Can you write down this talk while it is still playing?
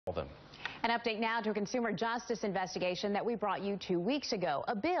them. An update now to a consumer justice investigation that we brought you 2 weeks ago.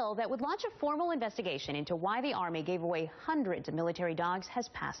 A bill that would launch a formal investigation into why the Army gave away hundreds of military dogs has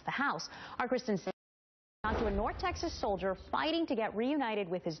passed the House. Our Kristen talked to a North Texas soldier fighting to get reunited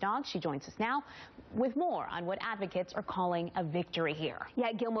with his dog. She joins us now with more on what advocates are calling a victory here.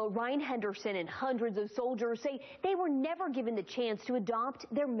 Yeah, Gilmo, Ryan Henderson and hundreds of soldiers say they were never given the chance to adopt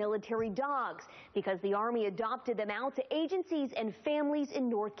their military dogs because the Army adopted them out to agencies and families in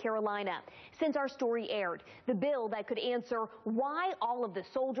North Carolina. Since our story aired, the bill that could answer why all of the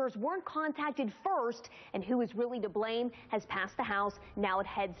soldiers weren't contacted first and who is really to blame has passed the House. Now it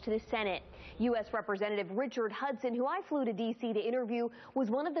heads to the Senate. U.S. Representative Richard Hudson, who I flew to D.C. to interview, was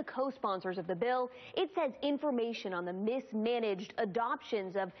one of the co-sponsors of the bill. It says information on the mismanaged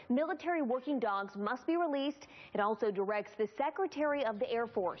adoptions of military working dogs must be released. It also directs the Secretary of the Air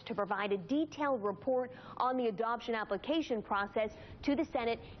Force to provide a detailed report on the adoption application process to the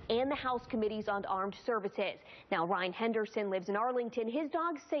Senate and the House Committees on Armed Services. Now, Ryan Henderson lives in Arlington. His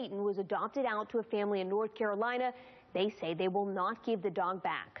dog Satan was adopted out to a family in North Carolina. They say they will not give the dog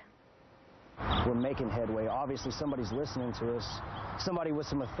back. We're making headway. Obviously, somebody's listening to us. Somebody with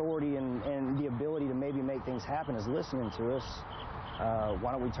some authority and the ability to maybe make things happen is listening to us.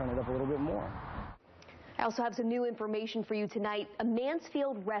 Why don't we turn it up a little bit more? I also have some new information for you tonight. A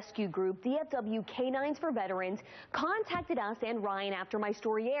Mansfield rescue group, DFW Canines for Veterans, contacted us and Ryan after my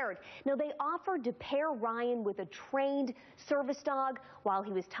story aired. Now, they offered to pair Ryan with a trained service dog. While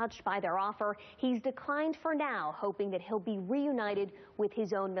he was touched by their offer, he's declined for now, hoping that he'll be reunited with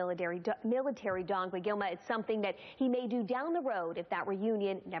his own military dog. But Gilma, it's something that he may do down the road if that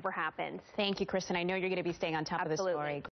reunion never happens. Thank you, Kristen. I know you're going to be staying on top of the story.